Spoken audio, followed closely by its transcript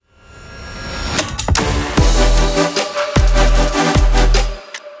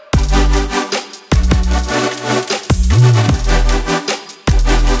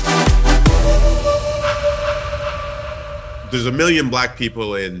there's a million Black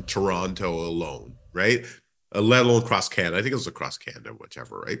people in Toronto alone, right? Let alone across Canada. I think it was across Canada,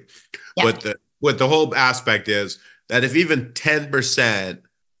 whichever, right? Yeah. But the whole aspect is that if even 10%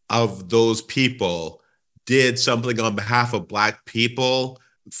 of those people did something on behalf of Black people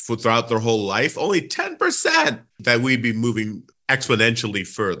throughout their whole life, only 10%, that we'd be moving exponentially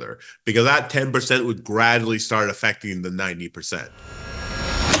further, because that 10% would gradually start affecting the 90%.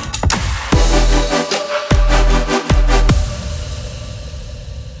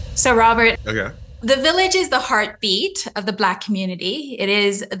 So, Robert, Okay. the village is the heartbeat of the Black community. It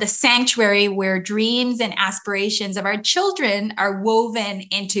is the sanctuary where dreams and aspirations of our children are woven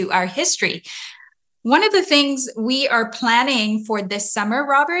into our history. One of the things we are planning for this summer,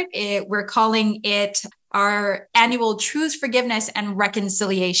 Robert, we're calling it our annual Truth, Forgiveness, and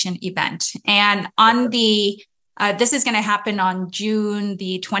Reconciliation event. And this is going to happen on June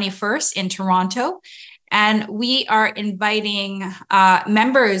the 21st in Toronto. And we are inviting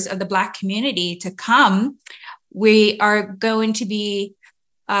members of the Black community to come. We are going to be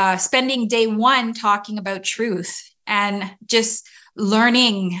spending day one talking about truth and just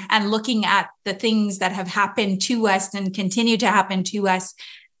learning and looking at the things that have happened to us and continue to happen to us,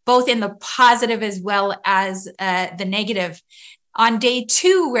 both in the positive as well as the negative. On day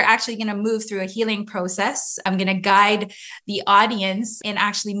two, we're actually going to move through a healing process. I'm going to guide the audience in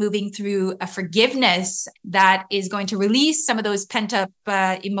actually moving through a forgiveness that is going to release some of those pent up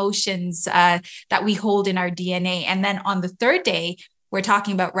emotions that we hold in our DNA. And then on the third day, we're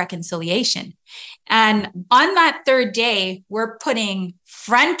talking about reconciliation. And on that third day, we're putting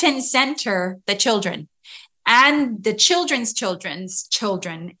front and center the children and the children's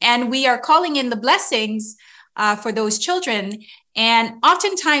children. And we are calling in the blessings for those children. And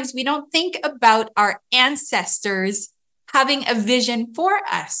oftentimes we don't think about our ancestors having a vision for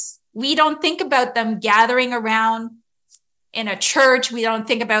us. We don't think about them gathering around in a church. We don't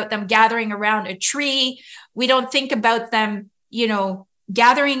think about them gathering around a tree. We don't think about them,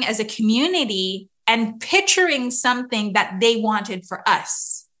 gathering as a community and picturing something that they wanted for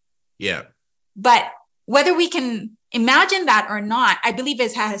us. Yeah. But whether we can imagine that or not, I believe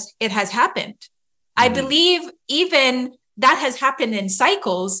it has happened. I believe even that has happened in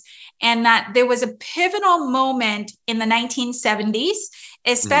cycles, and that there was a pivotal moment in the 1970s,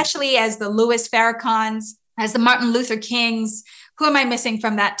 especially as the Louis Farrakhan's, as the Martin Luther King's. Who am I missing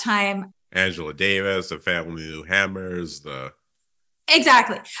from that time? Angela Davis, the Family New Hammers,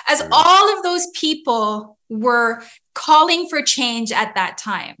 Exactly. As all of those people were calling for change at that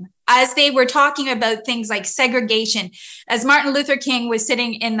time, as they were talking about things like segregation, as Martin Luther King was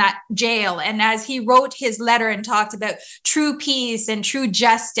sitting in that jail, and as he wrote his letter and talked about true peace and true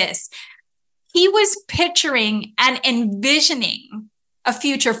justice, he was picturing and envisioning a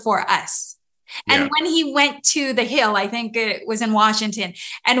future for us. And when he went to the Hill, I think it was in Washington,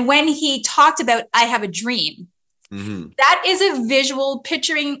 and when he talked about, I have a dream, that is a visual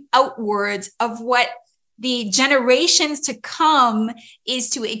picturing outwards of what the generations to come is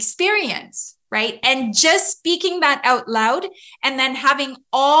to experience, right? And just speaking that out loud, and then having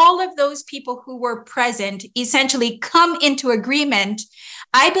all of those people who were present essentially come into agreement.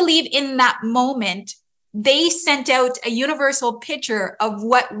 I believe in that moment, they sent out a universal picture of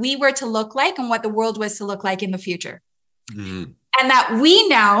what we were to look like and what the world was to look like in the future. And that we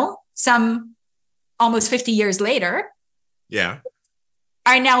now, some almost 50 years later,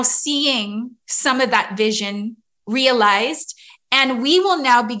 are now seeing some of that vision realized. And we will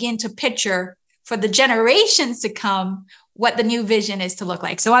now begin to picture for the generations to come what the new vision is to look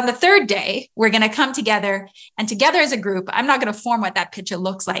like. So on the third day, we're going to come together, and together as a group, I'm not going to form what that picture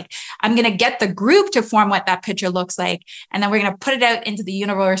looks like. I'm going to get the group to form what that picture looks like. And then we're going to put it out into the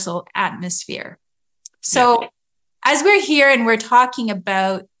universal atmosphere. So as we're here and we're talking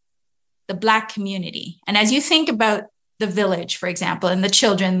about the Black community, and as you think about the village, for example, and the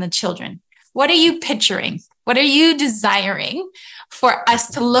children, what are you picturing? What are you desiring for us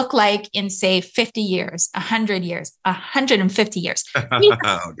to look like in, say, 50 years, 100 years, 150 years,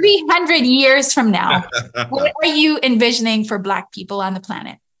 300 years from now? What are you envisioning for Black people on the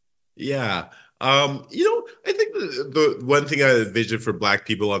planet? Yeah. I think the one thing I envision for Black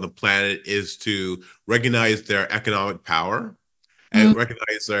people on the planet is to recognize their economic power and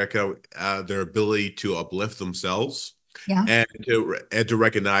recognize their ability to uplift themselves. And to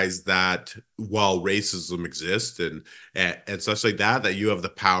recognize that while racism exists and such like that you have the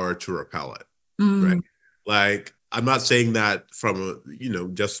power to repel it, right? Like, I'm not saying that from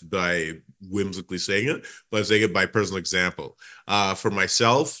just by whimsically saying it, but I'm saying it by personal example. For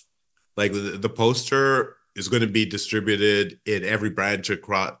myself, like the poster is going to be distributed in every branch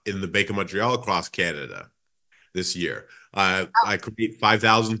across in the Bank of Montreal across Canada this year. I create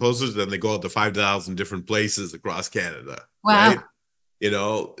 5,000 posters, then they go out to 5,000 different places across Canada, right?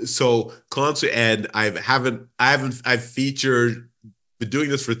 Wow. So concert, and I've featured, been doing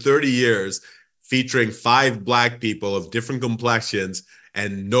this for 30 years, featuring 5 Black people of different complexions,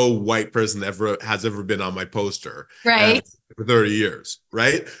 and no white person ever has ever been on my poster. And Right. for 30 years,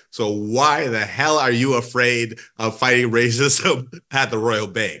 right? So why the hell are you afraid of fighting racism at the Royal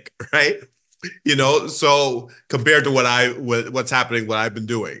Bank, right? So compared to what's happening, what I've been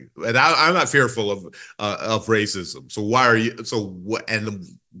doing, and I'm not fearful of racism. So why are you? So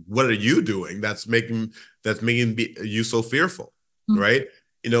what are you doing that's making you so fearful, Mm. right?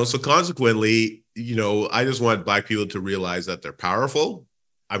 So consequently, I just want Black people to realize that they're powerful.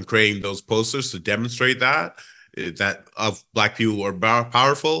 I'm creating those posters to demonstrate that of Black people who are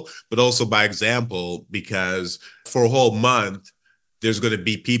powerful, but also by example, because for a whole month there's going to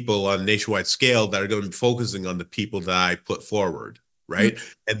be people on a nationwide scale that are going to be focusing on the people that I put forward, Mm. right?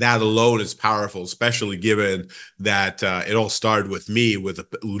 And that alone is powerful, especially given that it all started with me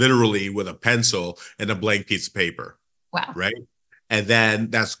literally with a pencil and a blank piece of paper, Wow. right? And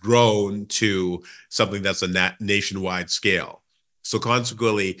then that's grown to something that's a nationwide scale. So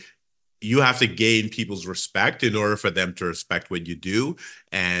consequently, you have to gain people's respect in order for them to respect what you do,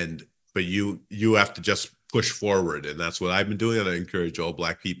 and but you have to just push forward, and that's what I've been doing. And I encourage all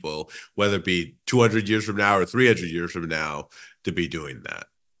Black people, whether it be 200 years from now or 300 years from now, to be doing that.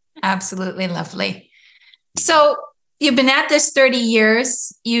 Absolutely lovely. So you've been at this 30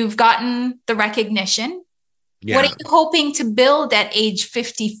 years, you've gotten the recognition. What are Yeah. you hoping to build at age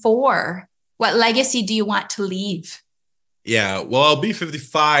 54? What legacy do you want to leave? Yeah, well, I'll be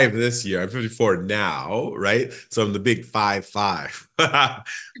 55 this year. I'm 54 now, right? So I'm the big 5'5".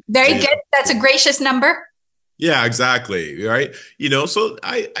 Very Yeah. good. That's a gracious number. Yeah, exactly. Right. So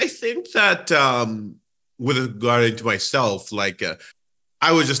I think that with regard to myself, like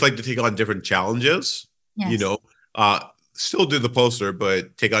I would just like to take on different challenges, you Yes. know, still do the poster,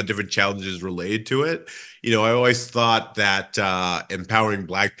 but take on different challenges related to it. I always thought that empowering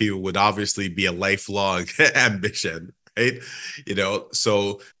Black people would obviously be a lifelong ambition, right?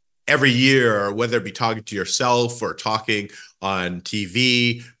 So every year, whether it be talking to yourself or talking on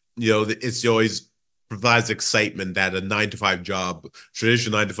TV, it's always provides excitement that a 9 to 5 job,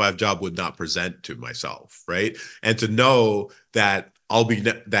 traditional 9 to 5 job, would not present to myself, right? And to know that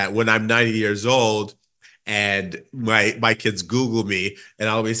that when I'm 90 years old and my kids Google me and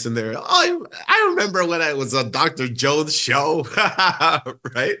I'll be sitting there, oh, I remember when I was on Dr. Jones' show,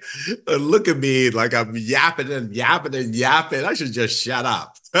 right? And look at me like I'm yapping and yapping and yapping. I should just shut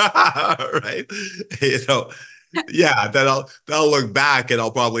up, right? You know, yeah, then I'll look back and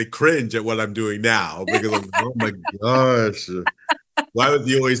I'll probably cringe at what I'm doing now because I'm, oh my gosh, why was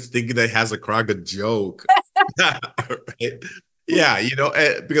he always thinking that he has a crack a joke? Right? Yeah,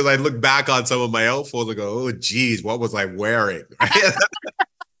 because I look back on some of my old photos and go, oh geez, what was I wearing? Right?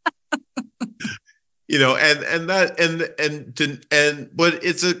 And that but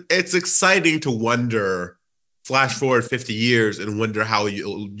it's exciting to wonder, flash forward 50 years and wonder how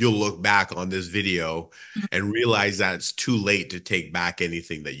you'll look back on this video and realize that it's too late to take back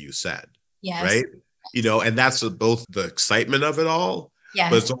anything that you said, Yes. right? And that's both the excitement of it all, but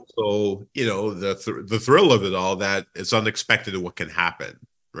Yes. it's also, the thrill of it all, that it's unexpected what can happen,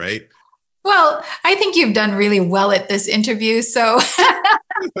 right? Well, I think you've done really well at this interview. So Same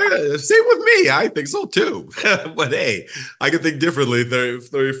with me. I think so too. But hey, I can think differently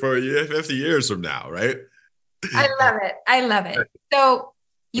 30, 40, 50 years from now, right? I love it. I love it. So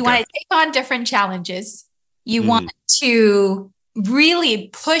you want Okay. to take on different challenges. You want Mm. to really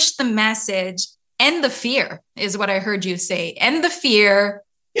push the message, end the fear, is what I heard you say. End the fear.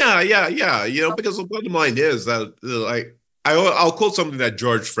 Yeah, yeah, yeah. Because the bottom line is that, like, I'll quote something that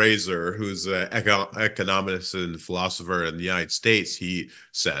George Fraser, who's an economist and philosopher in the United States, he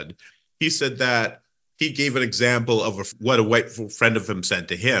said. He said that he gave an example of what a white friend of him said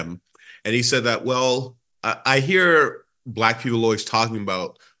to him. And he said that, well, I hear Black people always talking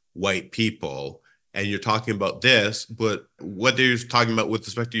about white people, and you're talking about this, but what are you talking about with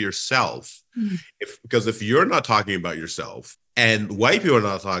respect to yourself? Mm. Because if you're not talking about yourself and white people are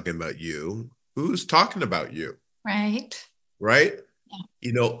not talking about you, who's talking about you? Right. Right?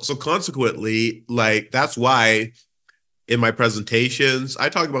 Yeah. So consequently, like, that's why in my presentations I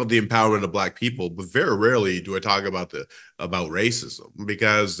talk about the empowerment of Black people, but very rarely do I talk about racism,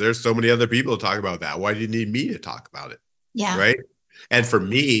 because there's so many other people to talk about that. Why do you need me to talk about it? Yeah. Right? And for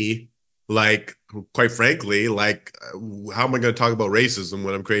me, like, quite frankly, like, how am I going to talk about racism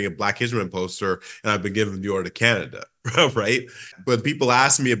when I'm creating a Black History Month poster and I've been given the order to Canada? Right? When people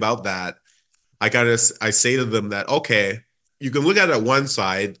ask me about that, I say to them that, okay, you can look at it one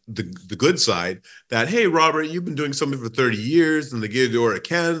side, the good side, that, hey, Robert, you've been doing something for 30 years and they give you a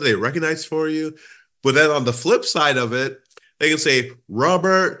Canada, they recognize for you. But then on the flip side of it, they can say,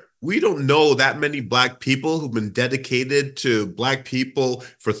 Robert, we don't know that many Black people who've been dedicated to Black people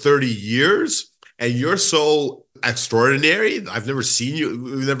for 30 years. And you're so extraordinary. I've never seen you.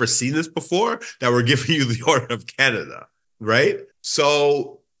 We've never seen this before that we're giving you the Order of Canada. Right.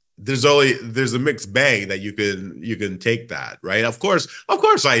 So there's a mixed bag that you can take that, right? Of course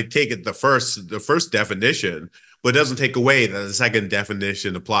I take it the first definition, but it doesn't take away that the second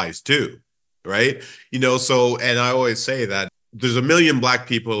definition applies too, right? So, and I always say that there's a million Black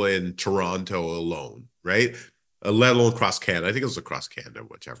people in Toronto alone, right? Let alone across Canada. I think it was across Canada,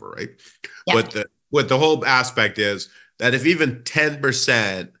 whichever, right? Yeah. But the whole aspect is that if even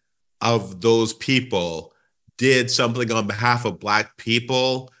 10% of those people did something on behalf of Black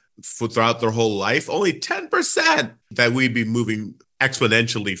people throughout their whole life, only 10%, that we'd be moving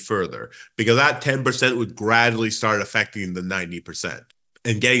exponentially further, because that 10% would gradually start affecting the 90%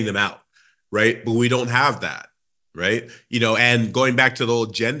 and getting them out, right? But we don't have that, right? And going back to the whole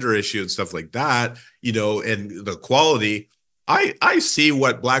gender issue and stuff like that, and the equality, I see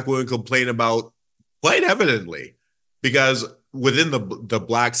what Black women complain about quite evidently, because within the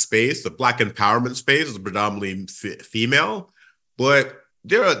Black space, the Black empowerment space is predominantly female, but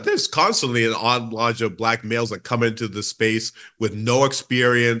there's constantly an onslaught of Black males that come into the space with no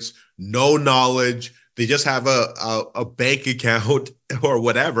experience, no knowledge. They just have a bank account or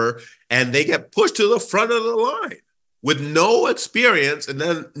whatever, and they get pushed to the front of the line with no experience, and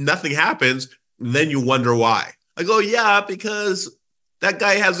then nothing happens, and then you wonder why. I go, yeah, because that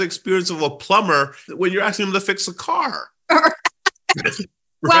guy has the experience of a plumber when you're asking him to fix a car.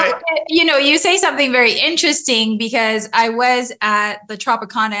 Right? Well, you say something very interesting, because I was at the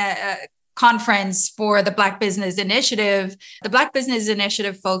Tropicana conference for the Black Business Initiative. The Black Business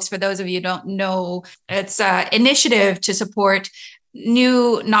Initiative, folks, for those of you who don't know, it's an initiative to support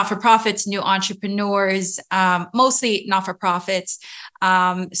new not-for-profits, new entrepreneurs, mostly not-for-profits,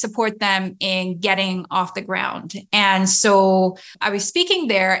 support them in getting off the ground. And so I was speaking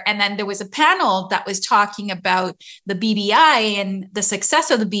there, and then there was a panel that was talking about the BBI and the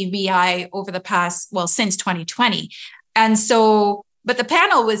success of the BBI over the past, well, since 2020. And so, but the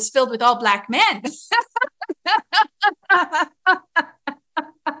panel was filled with all Black men. And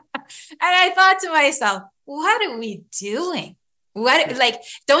I thought to myself, what are we doing?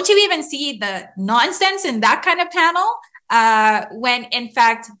 Don't you even see the nonsense in that kind of panel? When in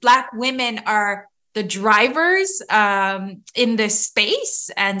fact, Black women are the drivers in this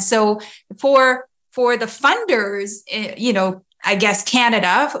space. And so for the funders, I guess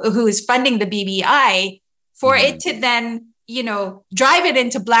Canada, who is funding the BBI, for it to then, drive it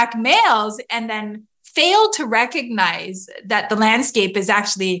into Black males and then fail to recognize that the landscape is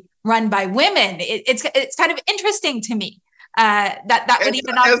actually run by women. It's kind of interesting to me. That would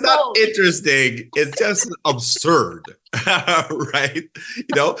even unfold. It's not interesting. It's just absurd, right?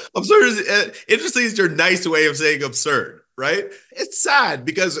 Absurd is interesting is your nice way of saying absurd, right? It's sad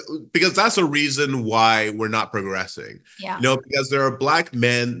because that's a reason why we're not progressing. Yeah. Because there are Black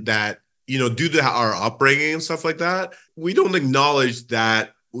men that due to our upbringing and stuff like that, we don't acknowledge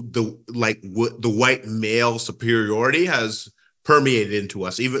that the white male superiority has permeated into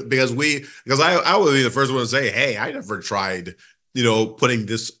us, even because I will be the first one to say, hey, I never tried, putting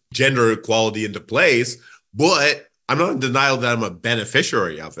this gender equality into place, but I'm not in denial that I'm a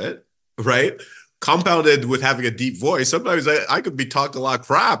beneficiary of it, right? Compounded with having a deep voice, sometimes I could be talking a lot of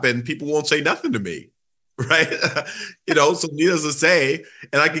crap and people won't say nothing to me, right? So needless to say,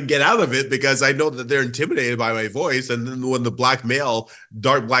 and I can get out of it because I know that they're intimidated by my voice, and then when the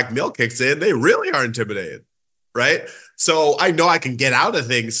dark black male kicks in, they really are intimidated. Right. So I know I can get out of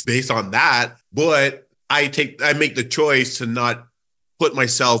things based on that, but I make the choice to not put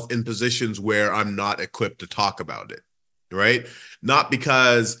myself in positions where I'm not equipped to talk about it. Right. Not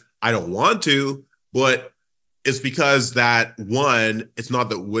because I don't want to, but it's because that it's not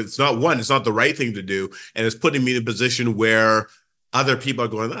the right thing to do. And it's putting me in a position where other people are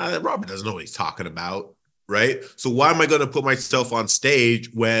going, Robert doesn't know what he's talking about. Right. So why am I going to put myself on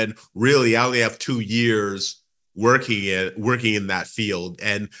stage when really I only have 2 years working in that field,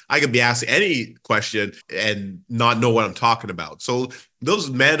 and I could be asked any question and not know what I'm talking about. So those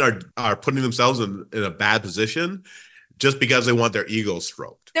men are putting themselves in a bad position just because they want their ego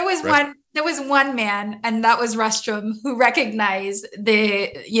stroked. There was one man, and that was Rustrom, who recognized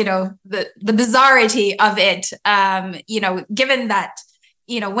the bizarrity of it. Given that,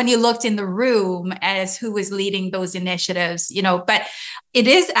 when you looked in the room as who was leading those initiatives, but it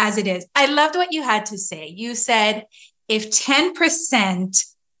is as it is. I loved what you had to say. You said, if 10%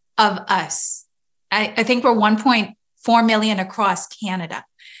 of us, I think we're 1.4 million across Canada.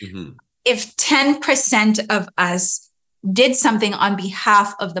 Mm-hmm. If 10% of us did something on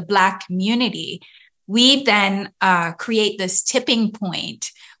behalf of the Black community, we then create this tipping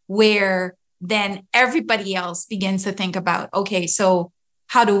point where then everybody else begins to think about, okay, so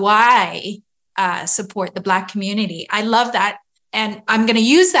how do I support the Black community? I love that. And I'm going to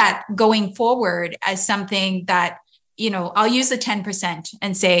use that going forward as something that, I'll use the 10%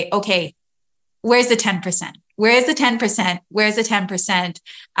 and say, okay, where's the 10%? Where's the 10%? Where's the 10%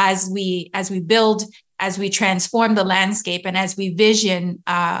 as we build, as we transform the landscape, and as we vision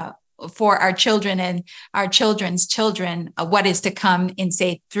for our children and our children's children, what is to come in,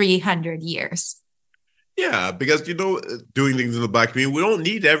 say, 300 years? Yeah, because, doing things in the Black community, we don't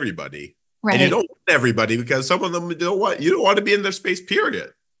need everybody. Right. And you don't want everybody, because some of them you don't want to be in their space,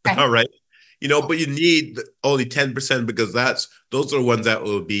 period. Right. All right. But you need only 10%, because those are the ones that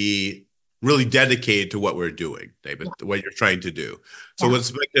will be really dedicated to what we're doing, David, what you're trying to do. So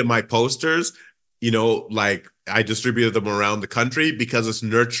what's in my posters, like I distributed them around the country because it's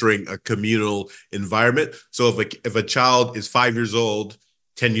nurturing a communal environment. So if a child is 5 years old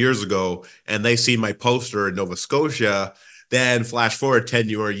 10 years ago and they see my poster in Nova Scotia, then flash forward 10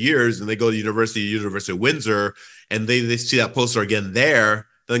 years and they go to University of Windsor and they see that poster again there,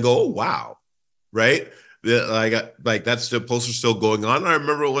 then go, oh, wow. Right. Like that's the poster still going on. I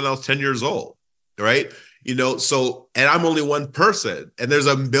remember when I was 10 years old. Right. So, and I'm only one person and there's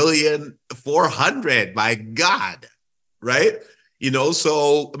 1,400,000, my God. Right.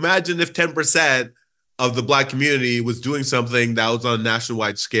 So imagine if 10% of the Black community was doing something that was on a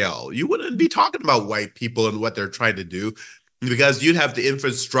nationwide scale. You wouldn't be talking about white people and what they're trying to do, because you'd have the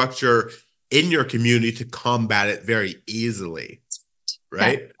infrastructure in your community to combat it very easily.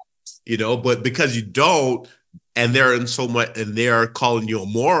 Right. But because you don't, and they're in so much, and they are calling you a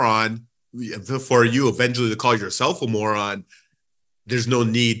moron, for you eventually to call yourself a moron, there's no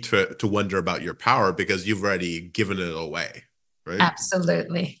need to wonder about your power, because you've already given it away. Right?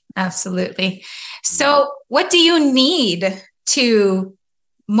 Absolutely. Absolutely. So what do you need to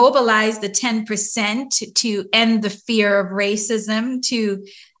mobilize the 10% to end the fear of racism, to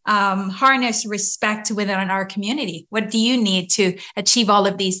harness respect within our community? What do you need to achieve all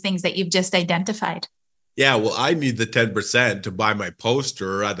of these things that you've just identified? Yeah, well, I need the 10% to buy my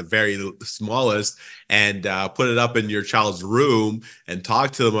poster at the very smallest and put it up in your child's room and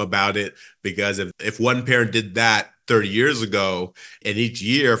talk to them about it. Because if one parent did that 30 years ago, and each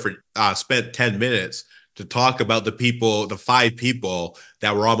year spent 10 minutes to talk about the 5 people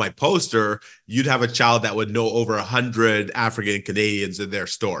that were on my poster, you'd have a child that would know over 100 African Canadians and their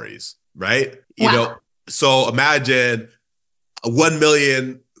stories, right? Wow. So imagine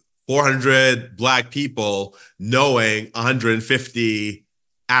 1,400,000 Black people knowing 150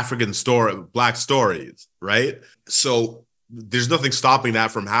 Black stories, right? So there's nothing stopping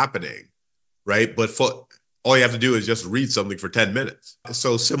that from happening, right? But all you have to do is just read something for 10 minutes.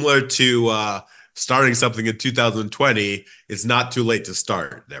 So similar to starting something in 2020, it's not too late to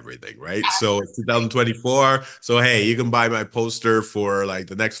start everything, right? So it's 2024. So, hey, you can buy my poster for like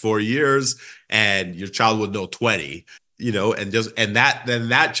the next 4 years and your child would know 20, and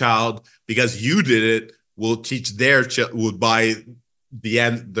that child, because you did it, will teach will buy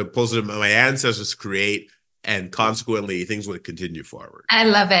the poster my ancestors create, and consequently things would continue forward. I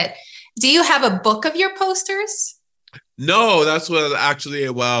love it. Do you have a book of your posters? No, that's what actually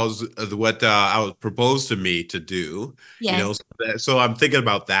was what I was proposed to me to do. Yes. So I'm thinking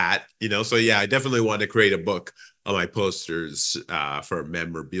about that. So yeah, I definitely want to create a book on my posters for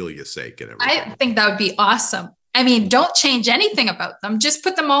memorabilia's sake and everything. I think that would be awesome. I mean, don't change anything about them. Just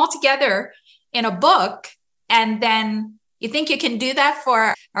put them all together in a book, and then you think you can do that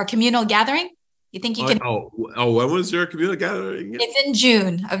for our communal gathering? You think you can? When was your community gathering? It's in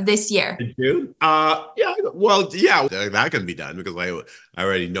June of this year. In June? Yeah. Well, yeah, that can be done, because I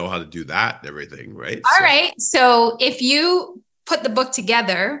already know how to do that and everything, right? All right. So if you put the book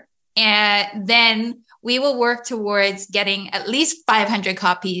together, and then we will work towards getting at least 500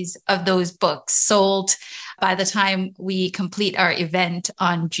 copies of those books sold by the time we complete our event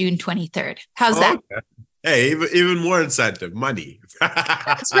on June 23rd. How's that? Okay. Hey, even more incentive, money.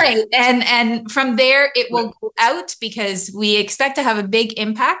 That's right. And from there, it will go out, because we expect to have a big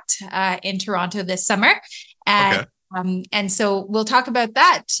impact in Toronto this summer. And, and so we'll talk about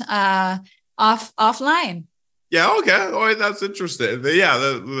that offline. Yeah, okay. Oh, that's interesting.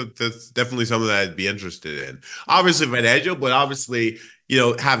 Yeah, that's definitely something that I'd be interested in. Obviously financial, but obviously,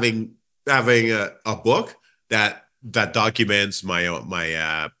 having a book that documents my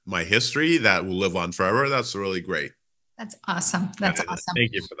history that will live on forever. That's really great. That's awesome. That's awesome.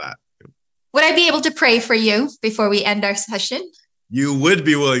 Thank you for that. Would I be able to pray for you before we end our session? You would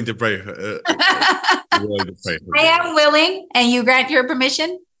be willing to pray. Willing to pray for I me. am willing, and you grant your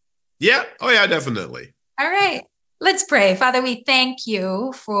permission? Yeah. Oh, yeah, definitely. All right. Let's pray. Father, we thank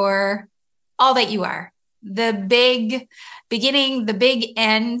you for all that you are, the big beginning, the big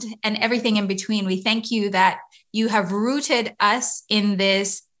end, and everything in between. We thank you that you have rooted us in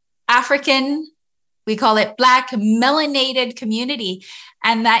this African, we call it Black melanated community,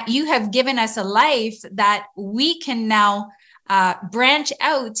 and that you have given us a life that we can now branch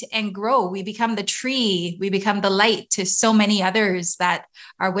out and grow. We become the tree. We become the light to so many others that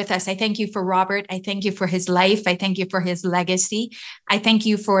are with us. I thank you for Robert. I thank you for his life. I thank you for his legacy. I thank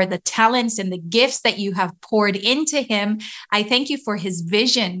you for the talents and the gifts that you have poured into him. I thank you for his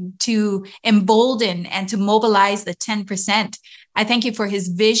vision to embolden and to mobilize the 10%. I thank you for his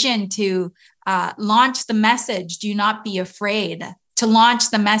vision to launch the message, do not be afraid, to launch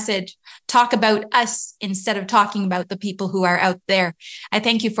the message, talk about us instead of talking about the people who are out there. I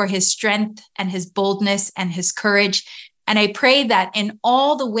thank you for his strength and his boldness and his courage. And I pray that in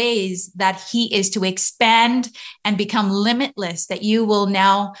all the ways that he is to expand and become limitless, that you will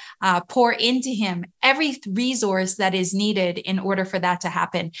now pour into him every resource that is needed in order for that to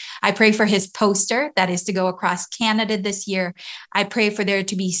happen. I pray for his poster that is to go across Canada this year. I pray for there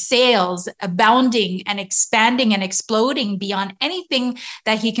to be sales abounding and expanding and exploding beyond anything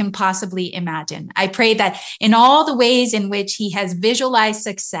that he can possibly imagine. I pray that in all the ways in which he has visualized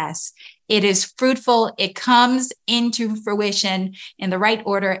success, it is fruitful. It comes into fruition in the right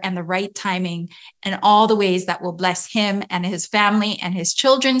order and the right timing, and all the ways that will bless him and his family and his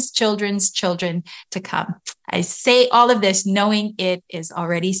children's children's children to come. I say all of this knowing it is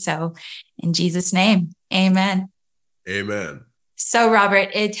already so. In Jesus' name, amen. Amen. So, Robert,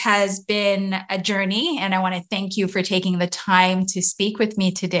 it has been a journey, and I want to thank you for taking the time to speak with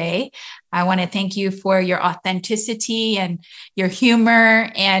me today. I want to thank you for your authenticity and your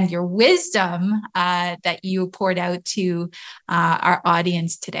humor and your wisdom that you poured out to our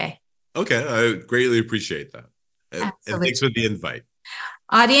audience today. Okay, I greatly appreciate that. And thanks for the invite.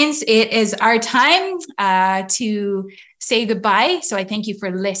 Audience, it is our time to say goodbye. So I thank you for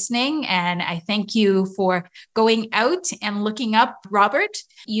listening, and I thank you for going out and looking up Robert.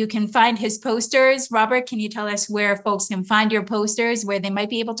 You can find his posters. Robert, can you tell us where folks can find your posters, where they might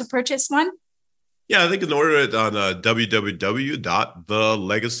be able to purchase one? Yeah, they can order it on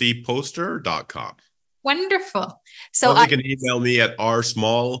www.thelegacyposter.com. Wonderful. So they can email me at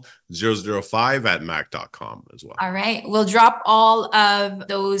rsmall005@mac.com as well. All right. We'll drop all of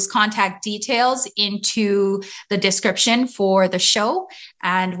those contact details into the description for the show.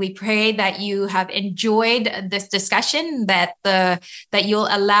 And we pray that you have enjoyed this discussion, that you'll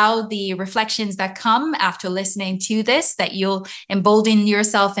allow the reflections that come after listening to this, that you'll embolden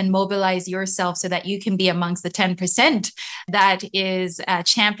yourself and mobilize yourself so that you can be amongst the 10% that is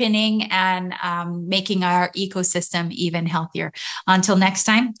championing and making our ecosystem even healthier. Until next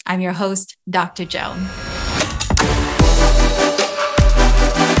time, I'm your host, Dr. Joan.